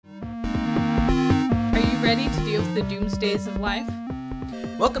the doomsdays of life.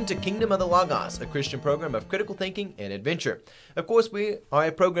 Welcome to Kingdom of the Logos, a Christian program of critical thinking and adventure. Of course, we are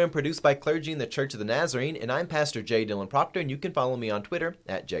a program produced by clergy in the Church of the Nazarene, and I'm Pastor J. Dylan Proctor, and you can follow me on Twitter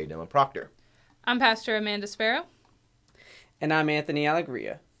at J. Dylan Proctor. I'm Pastor Amanda Sparrow. And I'm Anthony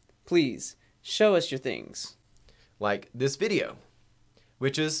Allegria. Please, show us your things. Like this video,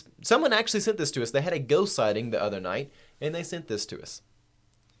 which is, someone actually sent this to us. They had a ghost sighting the other night, and they sent this to us.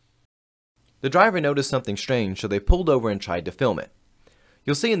 The driver noticed something strange, so they pulled over and tried to film it.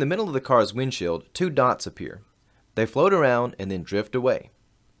 You'll see in the middle of the car's windshield, 2 dots appear. They float around and then drift away.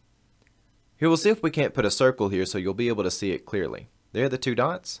 Here, we'll see if we can't put a circle here so you'll be able to see it clearly. There are the 2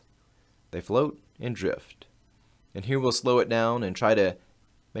 dots. They float and drift. And here we'll slow it down and try to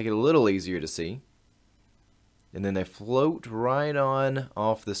make it a little easier to see. And then they float right on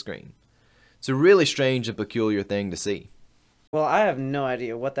off the screen. It's a really strange and peculiar thing to see. Well, I have no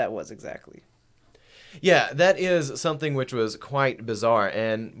idea what that was exactly. Yeah, that is something which was quite bizarre,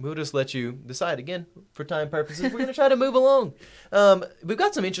 and we'll just let you decide again for time purposes. We're going to try to move along. We've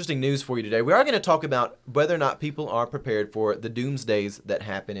got some interesting news for you today. We are going to talk about whether or not people are prepared for the doomsdays that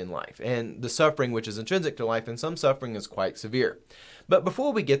happen in life and the suffering which is intrinsic to life, and some suffering is quite severe. But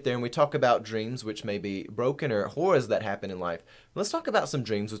before we get there and we talk about dreams which may be broken or horrors that happen in life, let's talk about some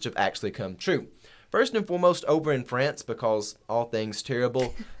dreams which have actually come true. First and foremost, over in France, because all things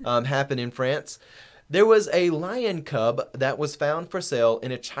terrible happen in France, there was a lion cub that was found for sale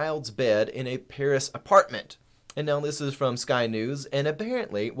in a child's bed in a Paris apartment. And now this is from Sky News, and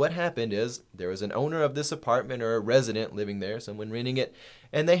apparently what happened is there was an owner of this apartment or a resident living there, someone renting it,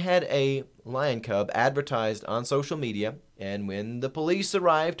 and they had a lion cub advertised on social media, and when the police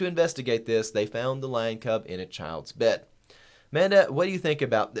arrived to investigate this, they found the lion cub in a child's bed. Amanda, what do you think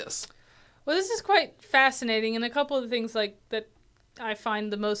about this? Well, this is quite fascinating, and a couple of things like that I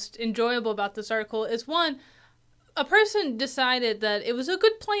find the most enjoyable about this article is, one, a person decided that it was a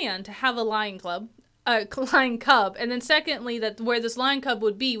good plan to have a lion cub, and then secondly, that where this lion cub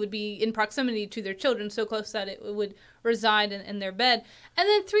would be in proximity to their children, so close that it would reside in their bed. And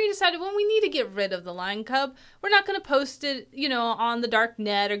then 3, decided, well, we need to get rid of the lion cub. We're not going to post it, on the dark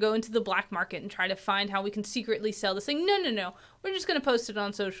net or go into the black market and try to find how we can secretly sell this thing. No. We're just going to post it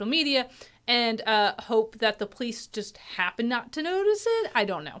on social media and hope that the police just happen not to notice it. I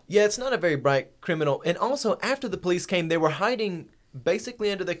don't know. Yeah, it's not a very bright criminal. And also, after the police came, they were hiding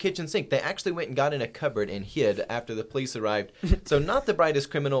basically under the kitchen sink. They actually went and got in a cupboard and hid after the police arrived. So not the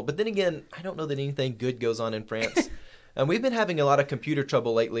brightest criminal. But then again, I don't know that anything good goes on in France. We've been having a lot of computer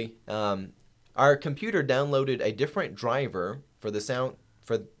trouble lately. Our computer downloaded a different driver for the sound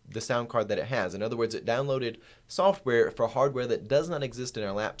card that it has. In other words, it downloaded software for hardware that does not exist in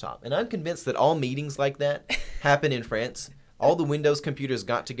our laptop. And I'm convinced that all meetings like that happen in France. All the Windows computers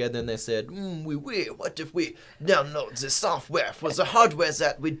got together and they said, what if we download the software for the hardware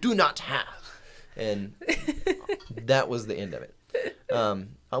that we do not have? And that was the end of it.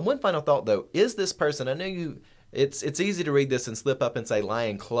 One final thought, though. Is this person, I know it's easy to read this and slip up and say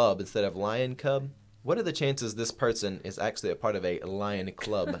lion club instead of lion cub. What are the chances this person is actually a part of a lion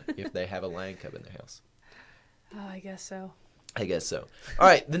club if they have a lion cub in their house? Oh, I guess so. I guess so. All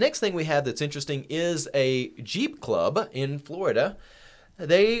right, the next thing we have that's interesting is a Jeep club in Florida.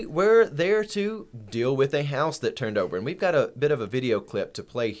 They were there to deal with a house that turned over, and we've got a bit of a video clip to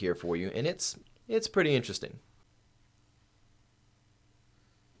play here for you, and it's pretty interesting.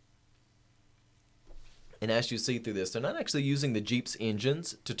 And as you see through this, they're not actually using the Jeep's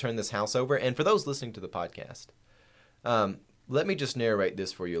engines to turn this house over. And for those listening to the podcast, let me just narrate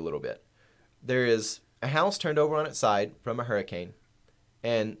this for you a little bit. There is a house turned over on its side from a hurricane,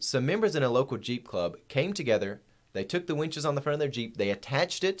 and some members in a local Jeep club came together. They took the winches on the front of their Jeep, they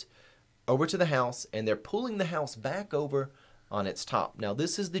attached it over to the house, and they're pulling the house back over on its top. Now,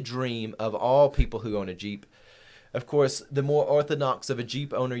 this is the dream of all people who own a Jeep. Of course, the more orthodox of a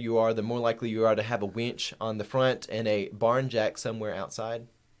Jeep owner you are, the more likely you are to have a winch on the front and a barn jack somewhere outside.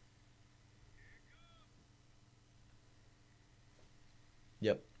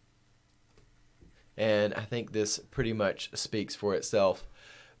 Yep. And I think this pretty much speaks for itself.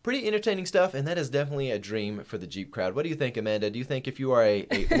 Pretty entertaining stuff, and that is definitely a dream for the Jeep crowd. What do you think, Amanda? Do you think if you are a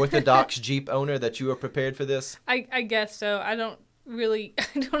orthodox Jeep owner that you are prepared for this? I guess so. I don't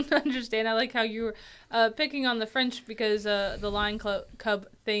understand. I like how you were picking on the French because the lion cub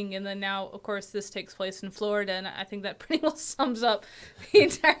thing, and then now, of course, this takes place in Florida, and I think that pretty well sums up the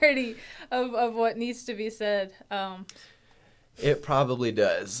entirety of what needs to be said. It probably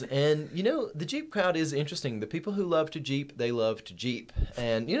does. And, the Jeep crowd is interesting. The people who love to Jeep, they love to Jeep.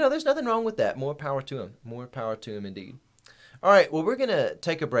 And, there's nothing wrong with that. More power to them. More power to them indeed. All right, well, we're going to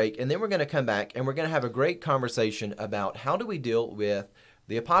take a break, and then we're going to come back, and we're going to have a great conversation about how do we deal with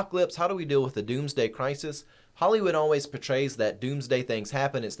the apocalypse, how do we deal with the doomsday crisis. Hollywood always portrays that doomsday things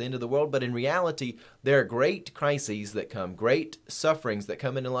happen, it's the end of the world, but in reality, there are great crises that come, great sufferings that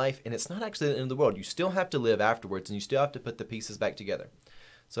come into life, and it's not actually the end of the world. You still have to live afterwards, and you still have to put the pieces back together.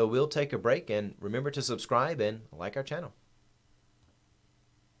 So we'll take a break, and remember to subscribe and like our channel.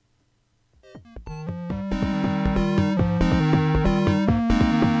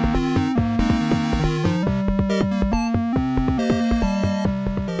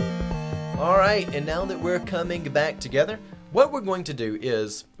 All right, and now that we're coming back together, what we're going to do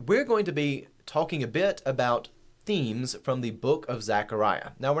is we're going to be talking a bit about themes from the book of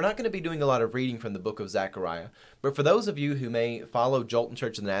Zechariah. Now, we're not going to be doing a lot of reading from the book of Zechariah, but for those of you who may follow Jolton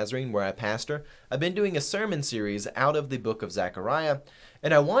Church of the Nazarene, where I pastor, I've been doing a sermon series out of the book of Zechariah,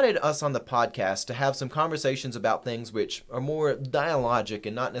 and I wanted us on the podcast to have some conversations about things which are more dialogic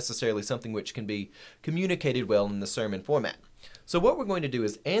and not necessarily something which can be communicated well in the sermon format. So what we're going to do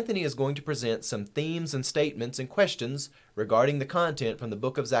is Anthony is going to present some themes and statements and questions regarding the content from the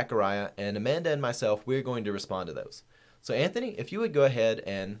book of Zechariah, and Amanda and myself, we're going to respond to those. So Anthony, if you would go ahead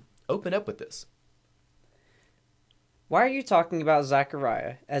and open up with this. Why are you talking about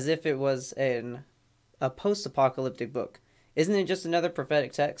Zechariah as if it was a post-apocalyptic book? Isn't it just another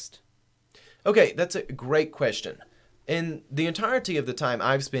prophetic text? Okay, that's a great question. In the entirety of the time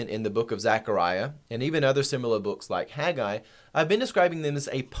I've spent in the book of Zechariah, and even other similar books like Haggai, I've been describing them as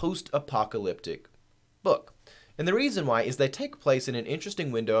a post-apocalyptic book. And the reason why is they take place in an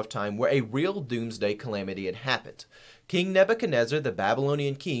interesting window of time where a real doomsday calamity had happened. King Nebuchadnezzar, the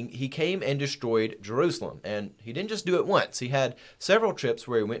Babylonian king, he came and destroyed Jerusalem. And he didn't just do it once. He had several trips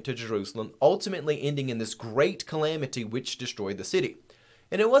where he went to Jerusalem, ultimately ending in this great calamity which destroyed the city.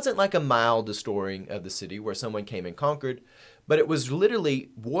 And it wasn't like a mild destroying of the city where someone came and conquered, but it was literally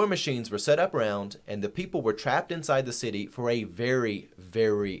war machines were set up around and the people were trapped inside the city for a very,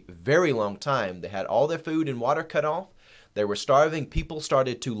 very, very long time. They had all their food and water cut off. They were starving. People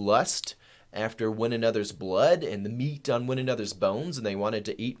started to lust after one another's blood and the meat on one another's bones, and they wanted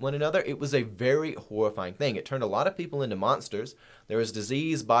to eat one another. It was a very horrifying thing. It turned a lot of people into monsters. There was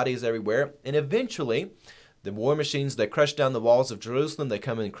disease, bodies everywhere, and eventually the war machines, they crushed down the walls of Jerusalem. They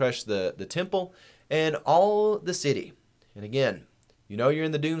come and crush the temple and all the city. And again, you know you're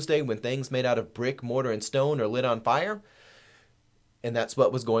in the doomsday when things made out of brick, mortar, and stone are lit on fire. And that's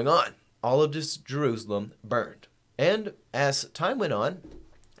what was going on. All of this Jerusalem burned. And as time went on,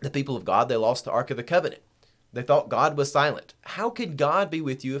 the people of God, they lost the Ark of the Covenant. They thought God was silent. How could God be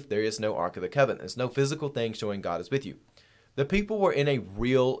with you if there is no Ark of the Covenant? There's no physical thing showing God is with you. The people were in a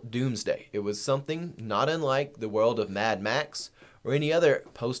real doomsday. It was something not unlike the world of Mad Max or any other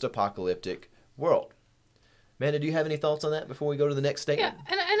post-apocalyptic world. Amanda, do you have any thoughts on that before we go to the next statement?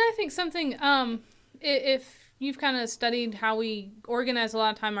 Yeah, and I think something, if you've kind of studied how we organize a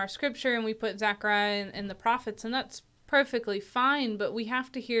lot of time our scripture and we put Zechariah and the prophets, and that's perfectly fine, but we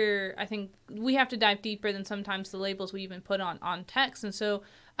have to I think we have to dive deeper than sometimes the labels we even put on text. And so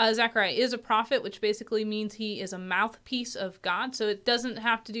Zechariah is a prophet, which basically means he is a mouthpiece of God. So it doesn't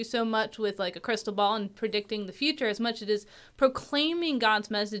have to do so much with like a crystal ball and predicting the future as much as it is proclaiming God's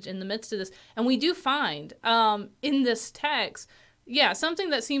message in the midst of this. And we do find in this text, something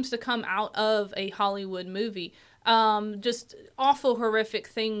that seems to come out of a Hollywood movie. Just awful, horrific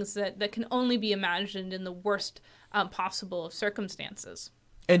things that can only be imagined in the worst possible of circumstances.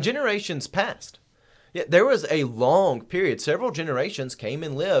 And generations passed. Yeah, there was a long period. Several generations came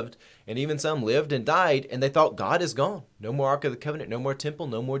and lived, and even some lived and died, and they thought God is gone. No more Ark of the Covenant, no more temple,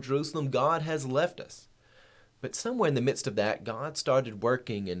 no more Jerusalem. God has left us. But somewhere in the midst of that, God started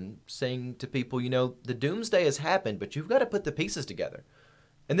working and saying to people, the doomsday has happened, but you've got to put the pieces together.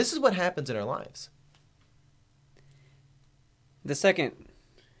 And this is what happens in our lives. The second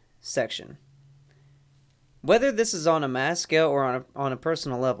section. Whether this is on a mass scale or on a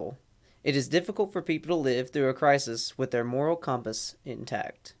personal level, it is difficult for people to live through a crisis with their moral compass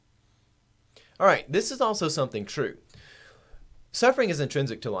intact. All right, this is also something true. Suffering is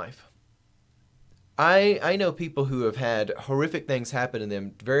intrinsic to life. I know people who have had horrific things happen to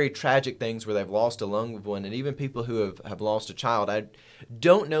them, very tragic things where they've lost a loved one, and even people who have lost a child. I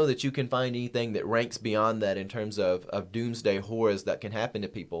don't know that you can find anything that ranks beyond that in terms of doomsday horrors that can happen to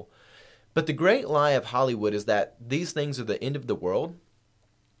people. But the great lie of Hollywood is that these things are the end of the world.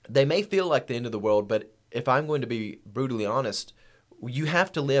 They may feel like the end of the world, but if I'm going to be brutally honest, you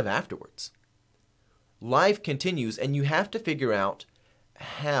have to live afterwards. Life continues, and you have to figure out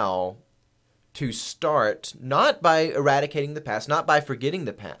how to start, not by eradicating the past, not by forgetting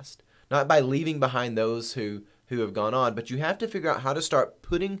the past, not by leaving behind those who who have gone on, but you have to figure out how to start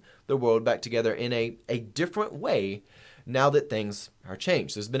putting the world back together in a different way now that things are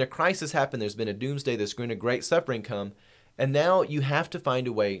changed. There's been a crisis happen, there's been a doomsday, there's been a great suffering come, and now you have to find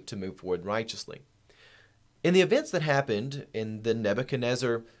a way to move forward righteously. In the events that happened in the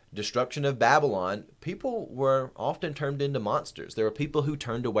Nebuchadnezzar destruction of Babylon, people were often turned into monsters. There were people who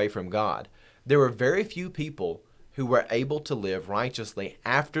turned away from God. There were very few people who were able to live righteously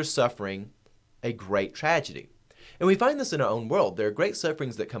after suffering a great tragedy. And we find this in our own world. There are great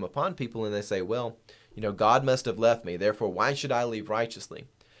sufferings that come upon people and they say, well, God must have left me, therefore why should I live righteously?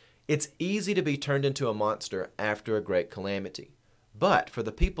 It's easy to be turned into a monster after a great calamity. But for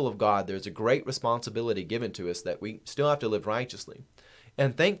the people of God, there's a great responsibility given to us that we still have to live righteously.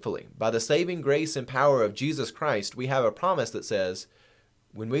 And thankfully, by the saving grace and power of Jesus Christ, we have a promise that says,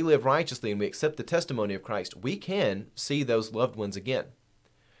 when we live righteously and we accept the testimony of Christ, we can see those loved ones again.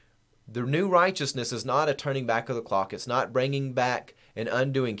 The new righteousness is not a turning back of the clock. It's not bringing back and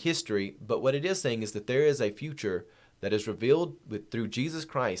undoing history. But what it is saying is that there is a future that is revealed through Jesus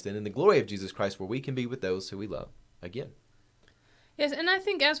Christ and in the glory of Jesus Christ where we can be with those who we love again. Yes, and I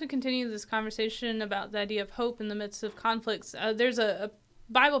think as we continue this conversation about the idea of hope in the midst of conflicts, there's a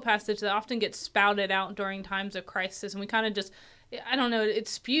Bible passage that often gets spouted out during times of crisis, and we kind of just, I don't know, it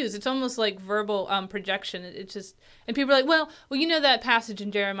spews. It's almost like verbal projection. It's just, and people are like, well, you know that passage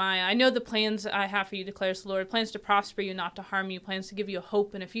in Jeremiah. I know the plans I have for you, declares the Lord, plans to prosper you, not to harm you, plans to give you a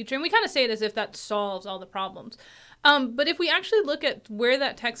hope and a future. And we kind of say it as if that solves all the problems. But if we actually look at where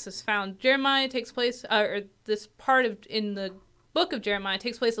that text is found, Jeremiah takes place, or this part of in the book of Jeremiah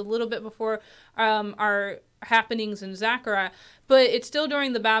takes place a little bit before our happenings in Zechariah, but it's still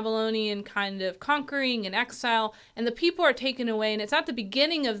during the Babylonian kind of conquering and exile, and the people are taken away, and it's at the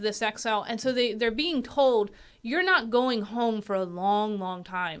beginning of this exile, and so they're being told, you're not going home for a long, long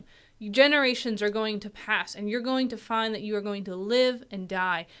time. Generations are going to pass, and you're going to find that you are going to live and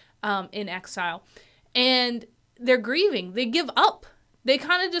die in exile. And they're grieving. They give up. They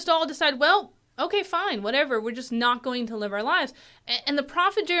kind of just all decide, well, okay, fine, whatever. We're just not going to live our lives. And the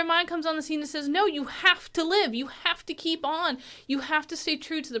prophet Jeremiah comes on the scene and says, no, you have to live. You have to keep on. You have to stay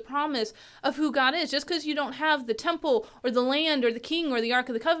true to the promise of who God is. Just because you don't have the temple or the land or the king or the Ark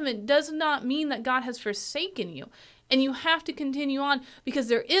of the Covenant does not mean that God has forsaken you. And you have to continue on because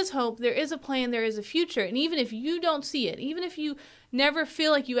there is hope, there is a plan, there is a future. And even if you don't see it, even if you never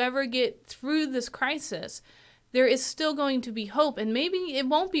feel like you ever get through this crisis, there is still going to be hope, and maybe it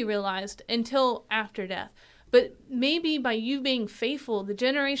won't be realized until after death. But maybe by you being faithful, the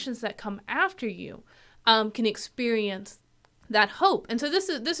generations that come after you can experience that hope. And so this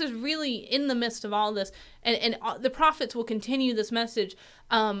is really in the midst of all this, and the prophets will continue this message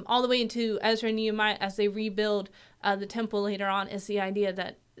all the way into Ezra and Nehemiah as they rebuild the temple later on, is the idea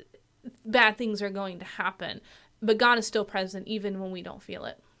that bad things are going to happen, but God is still present even when we don't feel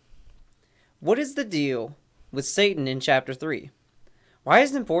it. What is the deal with Satan in chapter 3? Why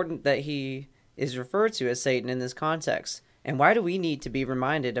is it important that he is referred to as Satan in this context? And why do we need to be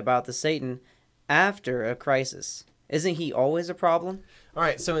reminded about the Satan after a crisis? Isn't he always a problem? All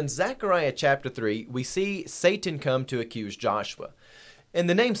right, so in Zechariah chapter 3, we see Satan come to accuse Joshua. And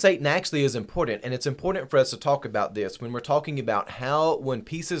the name Satan actually is important, and it's important for us to talk about this when we're talking about how one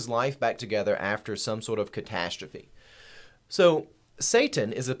pieces life back together after some sort of catastrophe. So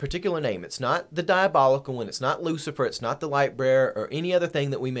Satan is a particular name. It's not the diabolical one. It's not Lucifer. It's not the light bearer or any other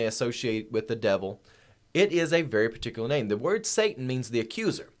thing that we may associate with the devil. It is a very particular name. The word Satan means the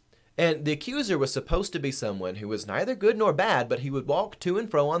accuser. And the accuser was supposed to be someone who was neither good nor bad, but he would walk to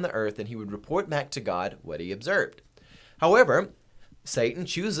and fro on the earth and he would report back to God what he observed. However, Satan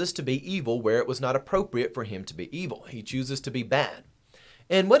chooses to be evil where it was not appropriate for him to be evil. He chooses to be bad.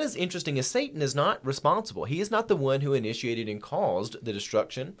 And what is interesting is Satan is not responsible. He is not the one who initiated and caused the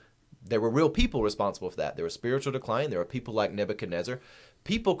destruction. There were real people responsible for that. There was spiritual decline. There were people like Nebuchadnezzar.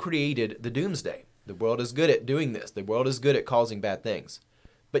 People created the doomsday. The world is good at doing this. The world is good at causing bad things.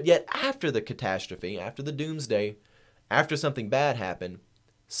 But yet after the catastrophe, after the doomsday, after something bad happened,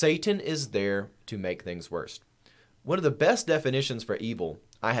 Satan is there to make things worse. One of the best definitions for evil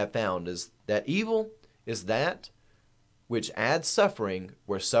I have found is that evil is that which adds suffering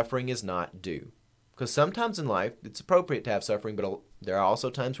where suffering is not due. Because sometimes in life, it's appropriate to have suffering, but there are also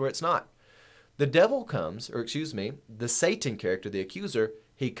times where it's not. The devil comes, the Satan character, the accuser,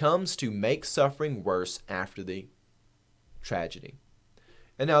 he comes to make suffering worse after the tragedy.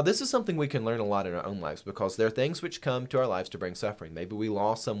 And now this is something we can learn a lot in our own lives, because there are things which come to our lives to bring suffering. Maybe we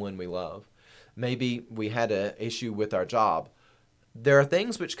lost someone we love. Maybe we had an issue with our job. There are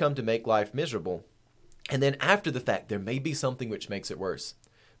things which come to make life miserable. And then after the fact, there may be something which makes it worse.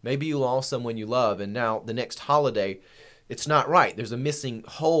 Maybe you lost someone you love, and now the next holiday, it's not right. There's a missing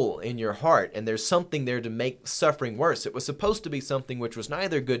hole in your heart, and there's something there to make suffering worse. It was supposed to be something which was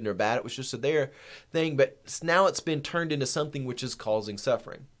neither good nor bad. It was just a there thing, but now it's been turned into something which is causing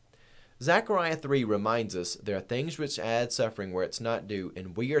suffering. Zechariah 3 reminds us there are things which add suffering where it's not due,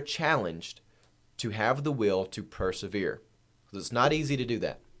 and we are challenged to have the will to persevere. Because it's not easy to do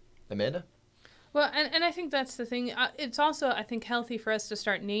that. Amanda? Well, and I think that's the thing. It's also, I think, healthy for us to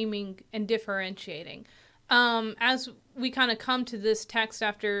start naming and differentiating. As we kind of come to this text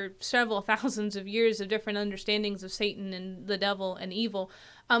after several thousands of years of different understandings of Satan and the devil and evil,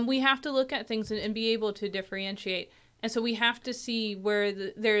 we have to look at things and be able to differentiate. And so we have to see where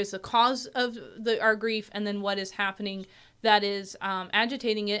there is a cause of our grief and then what is happening that is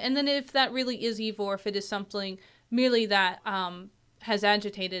agitating it. And then if that really is evil or if it is something merely that has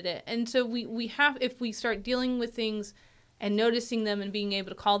agitated it. And so we have, if we start dealing with things and noticing them and being able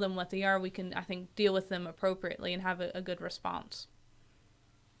to call them what they are, we can, I think, deal with them appropriately and have a good response.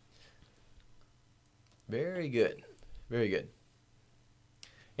 Very good. Very good.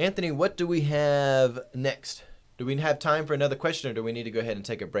 Anthony, what do we have next? Do we have time for another question, or do we need to go ahead and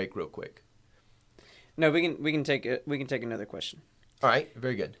take a break real quick? No, we can take another question. All right,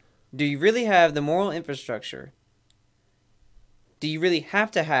 very good. Do you really have the moral infrastructure? Do you really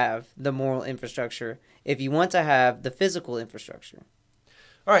have to have the moral infrastructure if you want to have the physical infrastructure?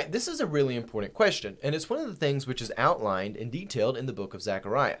 All right, this is a really important question, and it's one of the things which is outlined and detailed in the book of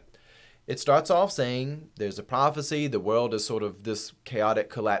Zechariah. It starts off saying there's a prophecy, the world is sort of this chaotic,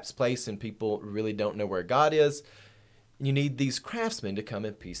 collapsed place, and people really don't know where God is. You need these craftsmen to come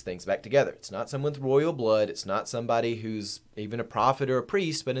and piece things back together. It's not someone with royal blood, it's not somebody who's even a prophet or a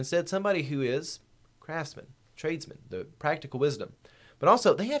priest, but instead somebody who is craftsman, tradesman, the practical wisdom. But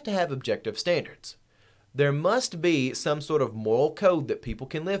also, they have to have objective standards. There must be some sort of moral code that people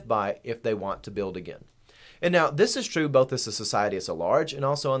can live by if they want to build again. And now, this is true both as a society as a large and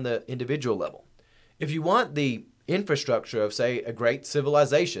also on the individual level. If you want the infrastructure of, say, a great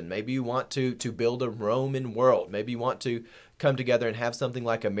civilization, maybe you want to build a Roman world, maybe you want to come together and have something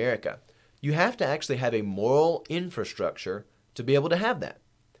like America, you have to actually have a moral infrastructure to be able to have that.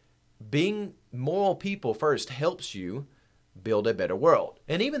 Being moral people first helps you build a better world.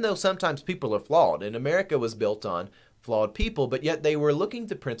 And even though sometimes people are flawed, and America was built on flawed people, but yet they were looking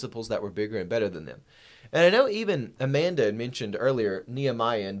to principles that were bigger and better than them. And I know even Amanda had mentioned earlier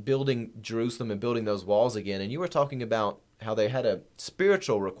Nehemiah and building Jerusalem and building those walls again, and you were talking about how they had a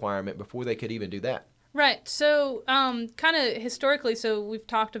spiritual requirement before they could even do that. Right. So kind of historically, so we've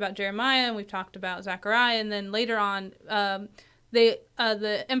talked about Jeremiah and we've talked about Zechariah, and then later on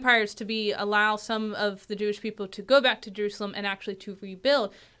the empires to allow some of the Jewish people to go back to Jerusalem and actually to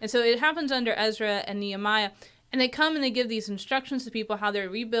rebuild. And so it happens under Ezra and Nehemiah. And they come and they give these instructions to people how they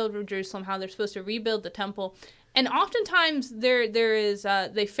rebuild Jerusalem, how they're supposed to rebuild the temple. And oftentimes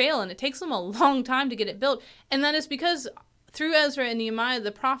they fail, and it takes them a long time to get it built. And that is because through Ezra and Nehemiah,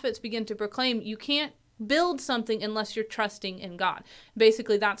 the prophets begin to proclaim you can't build something unless you're trusting in God.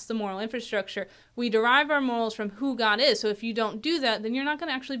 Basically, that's the moral infrastructure. We derive our morals from who God is. So if you don't do that, then you're not going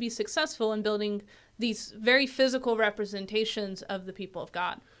to actually be successful in building these very physical representations of the people of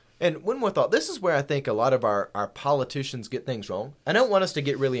God. And one more thought. This is where I think a lot of our politicians get things wrong. I don't want us to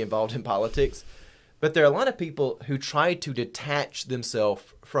get really involved in politics, but there are a lot of people who try to detach themselves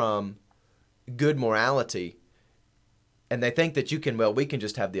from good morality, and they think that we can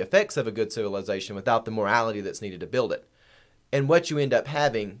just have the effects of a good civilization without the morality that's needed to build it. And what you end up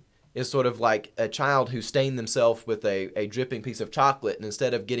having is sort of like a child who stained themselves with a dripping piece of chocolate, and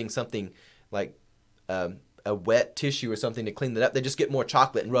instead of getting something like a wet tissue or something to clean that up, they just get more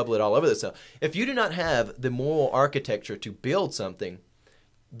chocolate and rub it all over themselves. If you do not have the moral architecture to build something,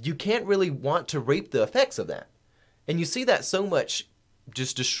 you can't really want to reap the effects of that. And you see that so much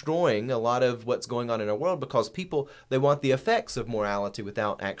just destroying a lot of what's going on in our world because people, they want the effects of morality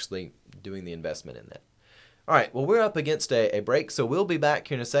without actually doing the investment in that. All right, well, we're up against a break, so we'll be back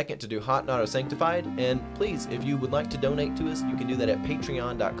here in a second to do Hot, Not, or Sanctified. And please, if you would like to donate to us, you can do that at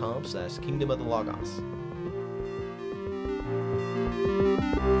patreon.com/Kingdom of the Logos.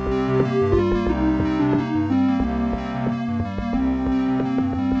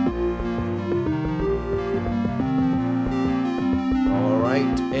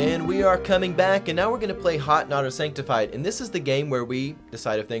 And we are coming back, and now we're going to play Hot, Not, or Sanctified. And this is the game where we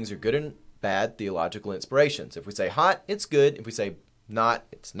decide if things are good and bad theological inspirations. If we say hot, it's good. If we say not,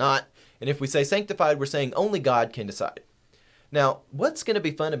 it's not. And if we say sanctified, we're saying only God can decide. Now, what's going to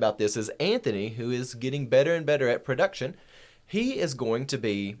be fun about this is Anthony, who is getting better and better at production, he is going to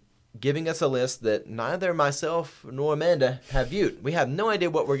be giving us a list that neither myself nor Amanda have viewed. We have no idea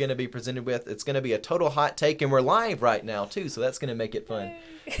what we're going to be presented with. It's going to be a total hot take, and we're live right now, too, so that's going to make it fun.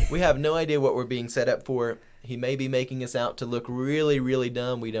 We have no idea what we're being set up for. He may be making us out to look really, really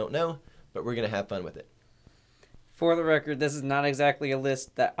dumb. We don't know, but we're going to have fun with it. For the record, this is not exactly a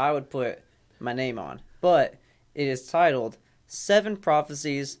list that I would put my name on, but it is titled 7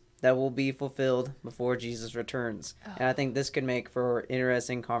 Prophecies That Will Be Fulfilled Before Jesus Returns. And I think this could make for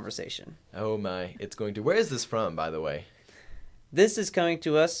interesting conversation. Oh my, it's going to. Where is this from, by the way? This is coming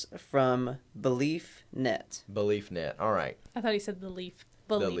to us from BeliefNet. BeliefNet. All right. I thought he said the leaf.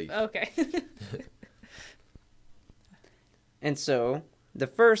 The Belief. leaf. Okay. And so, the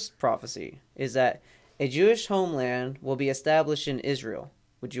first prophecy is that a Jewish homeland will be established in Israel.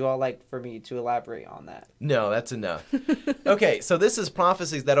 Would you all like for me to elaborate on that? No, that's enough. Okay, so this is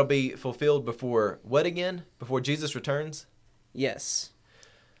prophecies that'll be fulfilled before what again? Before Jesus returns? Yes.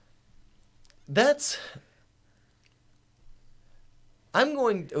 We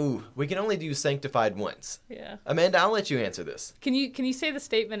can only do sanctified once. Yeah. Amanda, I'll let you answer this. Can you say the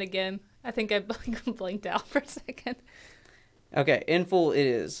statement again? I think I blanked out for a second. Okay, in full it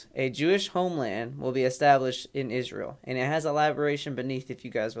is. A Jewish homeland will be established in Israel. And it has elaboration beneath if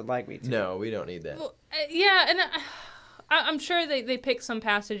you guys would like me to. No, we don't need that. Well, yeah, and I'm sure they picked some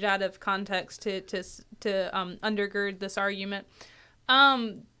passage out of context to undergird this argument.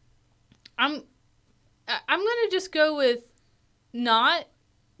 I'm gonna just go with not,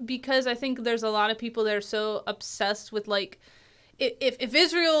 because I think there's a lot of people that are so obsessed with like, if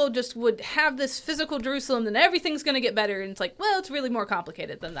Israel just would have this physical Jerusalem, then everything's going to get better. And it's like, well, it's really more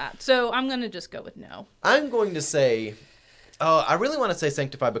complicated than that. So I'm going to just go with no. I'm going to say, I really want to say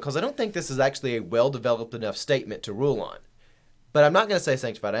sanctified because I don't think this is actually a well-developed enough statement to rule on. But I'm not going to say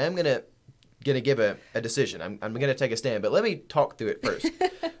sanctified. I am going to give a decision. I'm going to take a stand. But let me talk through it first.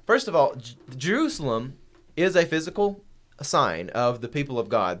 First of all, Jerusalem is a physical sign of the people of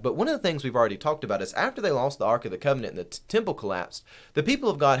God. But one of the things we've already talked about is after they lost the Ark of the Covenant and the temple collapsed, the people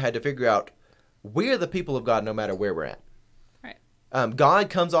of God had to figure out, we're the people of God no matter where we're at. Right. God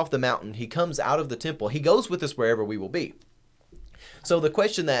comes off the mountain. He comes out of the temple. He goes with us wherever we will be. So the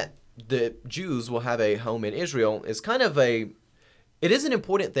question that the Jews will have a home in Israel is it is an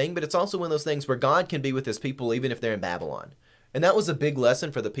important thing, but it's also one of those things where God can be with his people even if they're in Babylon. And that was a big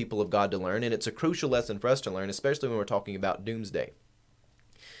lesson for the people of God to learn, and it's a crucial lesson for us to learn, especially when we're talking about doomsday.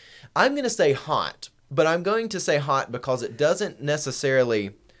 I'm going to say hot, but I'm going to say hot because it doesn't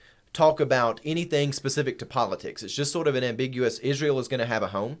necessarily talk about anything specific to politics. It's just sort of an ambiguous, Israel is going to have a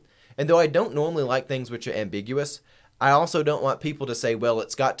home. And though I don't normally like things which are ambiguous, I also don't want people to say, well,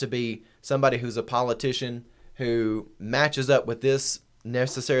 it's got to be somebody who's a politician who matches up with this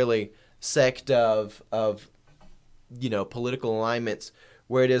necessarily sect of political alignments,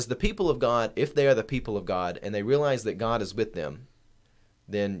 where it is the people of God. If they are the people of God and they realize that God is with them,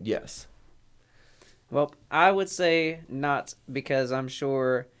 then yes. Well, I would say not, because I'm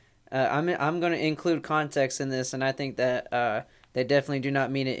sure I'm going to include context in this, and I think that they definitely do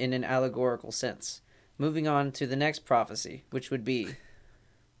not mean it in an allegorical sense. Moving on to the next prophecy, which would be,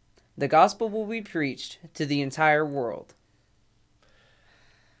 the gospel will be preached to the entire world.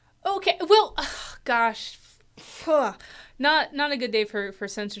 Okay, well, gosh. Not a good day for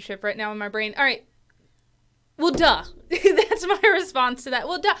censorship right now in my brain. All right. Well, duh. That's my response to that.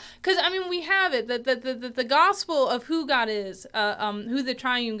 Well, duh. Because, I mean, we have it. The gospel of who God is, who the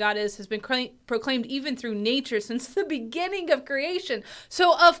triune God is, has been proclaimed even through nature since the beginning of creation.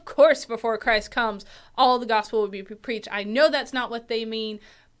 So, of course, before Christ comes, all the gospel will be preached. I know that's not what they mean,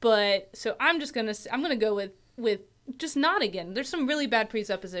 but so I'm gonna go with just not again. There's some really bad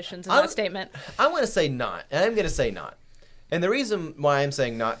presuppositions in that statement. I'm going to say not, and I'm going to say not. And the reason why I'm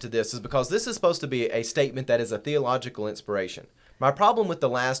saying not to this is because this is supposed to be a statement that is a theological inspiration. My problem with the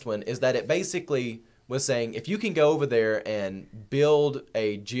last one is that it basically was saying, if you can go over there and build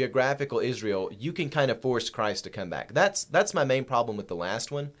a geographical Israel, you can kind of force Christ to come back. That's my main problem with the last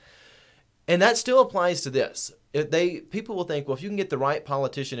one. And that still applies to this. People will think, well, if you can get the right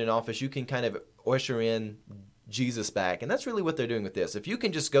politician in office, you can kind of usher in Jesus back. And that's really what they're doing with this. If you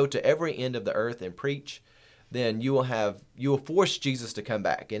can just go to every end of the earth and preach, then you will force Jesus to come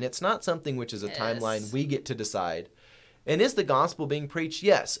back. And it's not something which is a timeline we get to decide. And is the gospel being preached?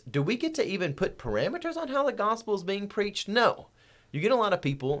 Yes. Do we get to even put parameters on how the gospel is being preached? No. You get a lot of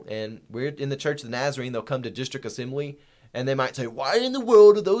people, and we're in the Church of the Nazarene, they'll come to district assembly, and they might say, why in the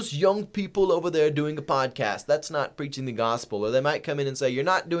world are those young people over there doing a podcast? That's not preaching the gospel. Or they might come in and say, you're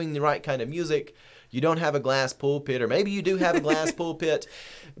not doing the right kind of music. You don't have a glass pulpit, or maybe you do have a glass pulpit.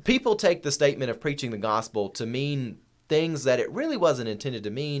 People take the statement of preaching the gospel to mean things that it really wasn't intended to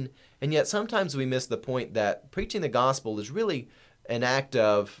mean, and yet sometimes we miss the point that preaching the gospel is really an act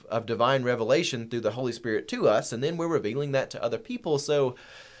of divine revelation through the Holy Spirit to us, and then we're revealing that to other people. So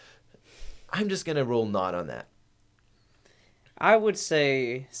I'm just going to rule not on that. I would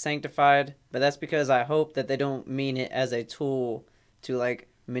say sanctified, but that's because I hope that they don't mean it as a tool to like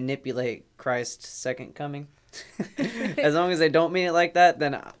manipulate Christ's second coming. As long as they don't mean it like that,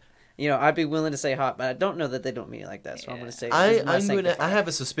 then I'd be willing to say hot, but I don't know that they don't mean it like that, so I'm going to say I have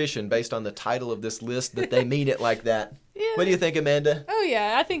a suspicion based on the title of this list that they mean it like that. Yeah. What do you think, Amanda? Oh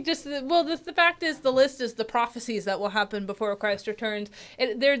yeah, I think just the fact is the list is the prophecies that will happen before Christ returns.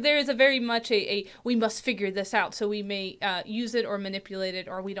 There is a very much a we must figure this out, so we may use it or manipulate it,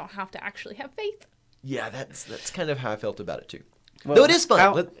 or we don't have to actually have faith. Yeah, that's kind of how I felt about it too. Well, Though it is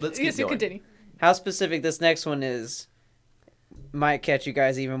fun. Let's keep Yes, you going. continue. How specific this next one is might catch you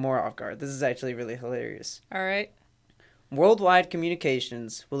guys even more off guard. This is actually really hilarious. All right. Worldwide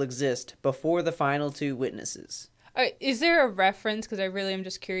communications will exist before the final two witnesses. All right. Is there a reference? Because I really am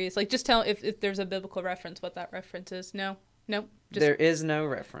just curious. Like, just tell if there's a biblical reference what that reference is. No. There is no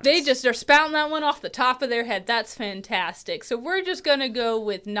reference. They just are spouting that one off the top of their head. That's fantastic. So we're just going to go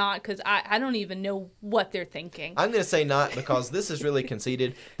with not, because I don't even know what they're thinking. I'm going to say not because this is really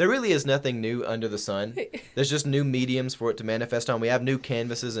conceited. There really is nothing new under the sun. There's just new mediums for it to manifest on. We have new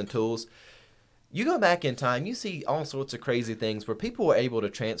canvases and tools. You go back in time, you see all sorts of crazy things where people were able to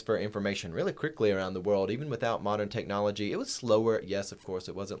transfer information really quickly around the world, even without modern technology. It was slower. Yes, of course,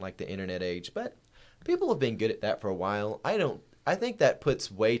 it wasn't like the internet age, but people have been good at that for a while. I think that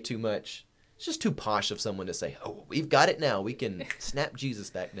puts way too much. It's just too posh of someone to say, "Oh, we've got it now. We can snap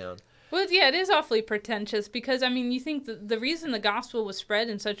Jesus back down." Well, yeah, it is awfully pretentious because, I mean, you think the reason the gospel was spread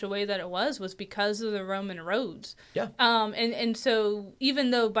in such a way that it was because of the Roman roads. Yeah. And so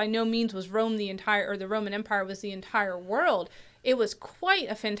even though by no means was Rome the Roman Empire was the entire world, it was quite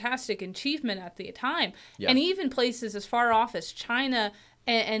a fantastic achievement at the time. Yeah. And even places as far off as China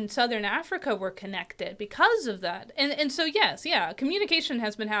and Southern Africa were connected because of that. And so, yes, yeah, communication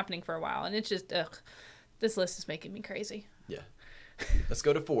has been happening for a while, and it's just, this list is making me crazy. Yeah. Let's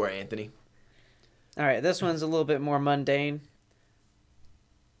go to 4, Anthony. All right, this one's a little bit more mundane.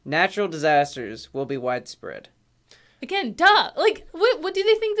 Natural disasters will be widespread. Again, duh. Like, what do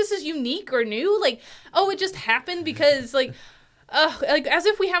they think this is unique or new? Like, oh, it just happened because, like as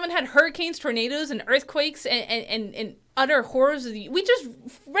if we haven't had hurricanes, tornadoes, and earthquakes and utter horrors of we just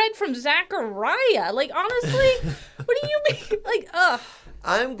read from Zechariah. Like, honestly, what do you mean?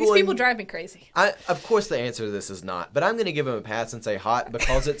 Like, these people drive me crazy. Of course, the answer to this is not, but I'm going to give him a pass and say hot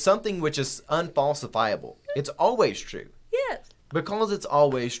because it's something which is unfalsifiable. It's always true. Yes. Because it's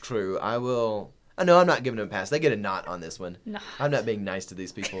always true, I will... No, I'm not giving him a pass. They get a not on this one. Not. I'm not being nice to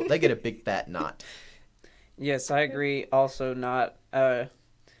these people. They get a big fat not. Yes, I agree. Also not.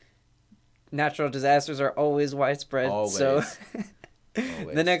 Natural disasters are always widespread. Always. So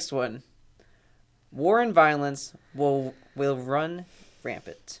Always. the next one. War and violence will run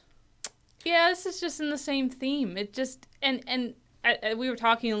rampant. Yeah, this is just in the same theme. It just and we were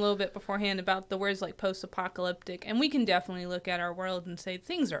talking a little bit beforehand about the words like post-apocalyptic, and we can definitely look at our world and say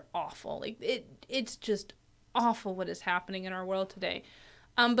things are awful. Like it's just awful what is happening in our world today.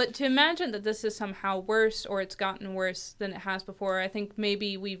 But to imagine that this is somehow worse or it's gotten worse than it has before, I think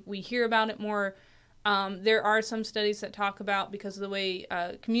maybe we hear about it more. There are some studies that talk about because of the way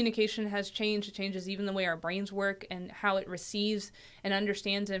communication has changed, it changes even the way our brains work and how it receives and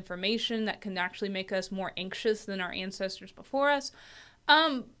understands information that can actually make us more anxious than our ancestors before us.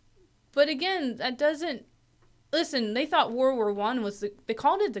 But again, that doesn't... Listen, they thought World War I was... They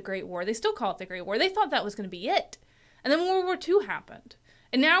called it the Great War. They still call it the Great War. They thought that was going to be it. And then World War II happened.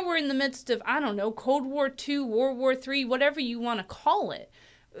 And now we're in the midst of, I don't know, Cold War II, World War III, whatever you want to call it.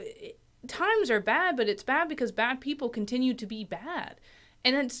 Times are bad, but it's bad because bad people continue to be bad.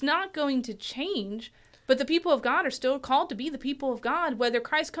 And it's not going to change, but the people of God are still called to be the people of God, whether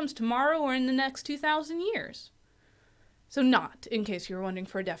Christ comes tomorrow or in the next 2,000 years. So not, in case you were wondering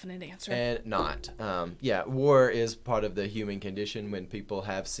for a definite answer. And not. Yeah, war is part of the human condition when people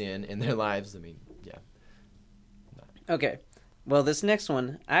have sin in their lives. I mean, yeah. Okay. Well, this next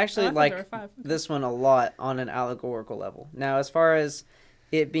one, I actually like this one a lot on an allegorical level. Now, as far as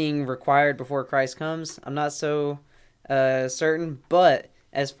it being required before Christ comes, I'm not so certain. But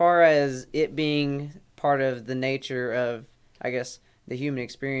as far as it being part of the nature of, I guess, the human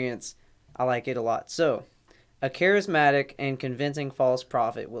experience, I like it a lot. So, a charismatic and convincing false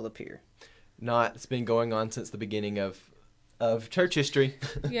prophet will appear. Not. It's been going on since the beginning of church history.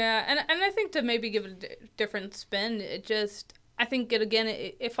 Yeah, and I think to maybe give it a different spin, I think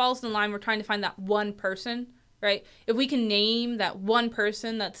it falls in line. We're trying to find that one person right? If we can name that one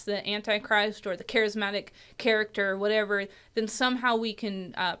person that's the Antichrist or the charismatic character or whatever, then somehow we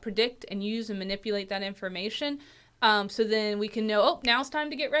can predict and use and manipulate that information. So then we can know, oh, now it's time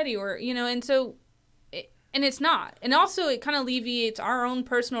to get ready, or, and so, and it's not. And also it kind of alleviates our own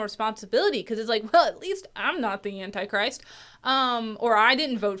personal responsibility, because it's like, well, at least I'm not the Antichrist, or I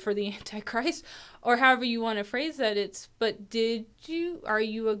didn't vote for the Antichrist, or however you want to phrase that. But are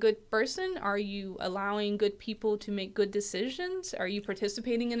you a good person? Are you allowing good people to make good decisions? Are you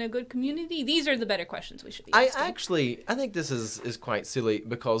participating in a good community? These are the better questions we should be asking. I think this is quite silly,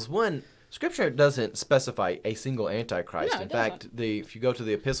 because one, Scripture doesn't specify a single Antichrist. No, in fact, if you go to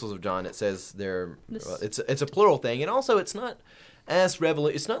the epistles of John, it says it's a plural thing, and also it's not as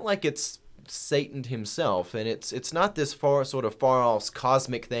It's not like it's Satan himself, and it's not this far off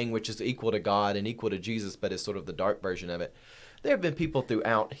cosmic thing which is equal to God and equal to Jesus, but is sort of the dark version of it. There have been people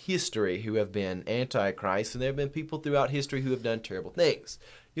throughout history who have been Antichrist, and there have been people throughout history who have done terrible things.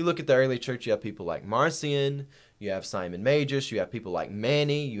 You look at the early church, you have people like Marcion, you have Simon Magus, you have people like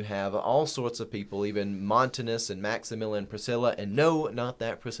Manny, you have all sorts of people, even Montanus and Maximilian Priscilla, and no, not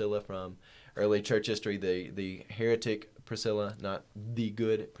that Priscilla from early church history, the heretic Priscilla, not the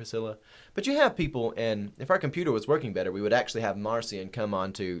good Priscilla. But you have people, and if our computer was working better, we would actually have Marcion come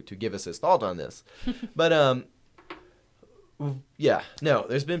on to give us his thought on this. But, yeah, no,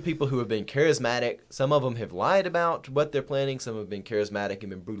 there's been people who have been charismatic. Some of them have lied about what they're planning. Some have been charismatic and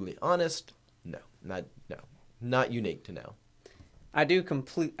been brutally honest. No, not unique to now. I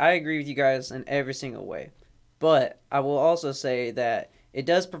agree with you guys in every single way. But I will also say that it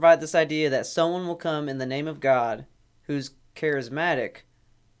does provide this idea that someone will come in the name of God who's charismatic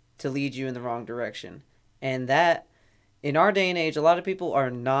to lead you in the wrong direction. And that, in our day and age, a lot of people are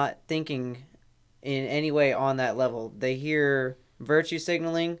not thinking in any way on that level. They hear virtue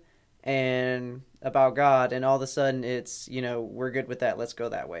signaling and about God, and all of a sudden it's, we're good with that, let's go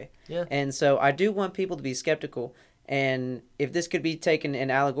that way. Yeah. And so I do want people to be skeptical, and if this could be taken in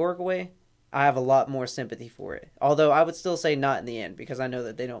an allegorical way, I have a lot more sympathy for it. Although I would still say not in the end, because I know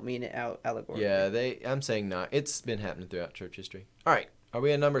that they don't mean it allegorically. Yeah, I'm saying not. It's been happening throughout church history. All right, are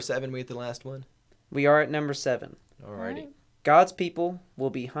we at number 7? We at the last one? We are at number 7. All righty. God's people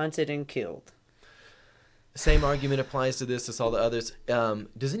will be hunted and killed. Same argument applies to this as all the others.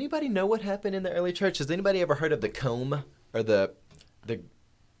 Does anybody know what happened in the early church? Has anybody ever heard of the comb or the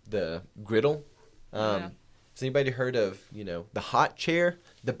griddle? Yeah. Has anybody heard of the hot chair,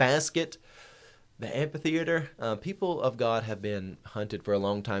 the basket, the amphitheater? People of God have been hunted for a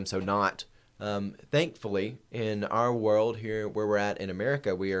long time, so not. Thankfully, in our world here where we're at in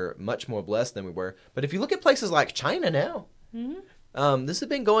America, we are much more blessed than we were. But if you look at places like China now, this has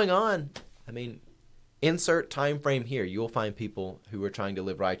been going on. I mean, insert time frame here, you'll find people who are trying to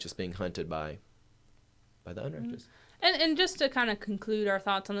live righteous being hunted by the unrighteous. And just to kind of conclude our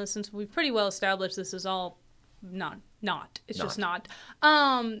thoughts on this, since we've pretty well established this is all just not.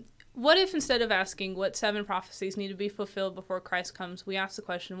 What if instead of asking what 7 prophecies need to be fulfilled before Christ comes, we ask the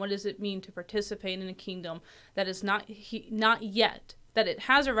question, what does it mean to participate in a kingdom that is not yet, that it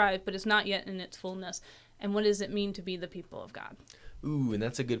has arrived but is not yet in its fullness? And what does it mean to be the people of God? Ooh, and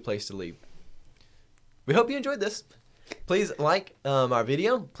that's a good place to leave. We hope you enjoyed this. Please like our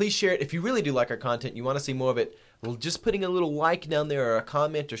video. Please share it. If you really do like our content, you want to see more of it, well, just putting a little like down there or a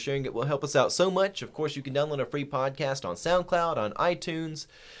comment or sharing it will help us out so much. Of course, you can download a free podcast on SoundCloud, on iTunes.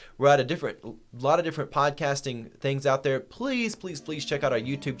 We're at a lot of different podcasting things out there. Please, please, please check out our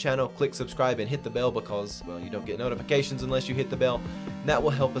YouTube channel. Click subscribe and hit the bell because, well, you don't get notifications unless you hit the bell. And that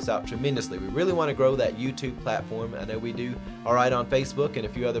will help us out tremendously. We really want to grow that YouTube platform. I know we do all right on Facebook and a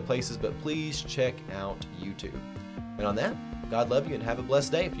few other places, but please check out YouTube. And on that, God love you and have a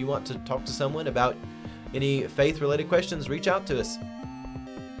blessed day. If you want to talk to someone about any faith-related questions, reach out to us.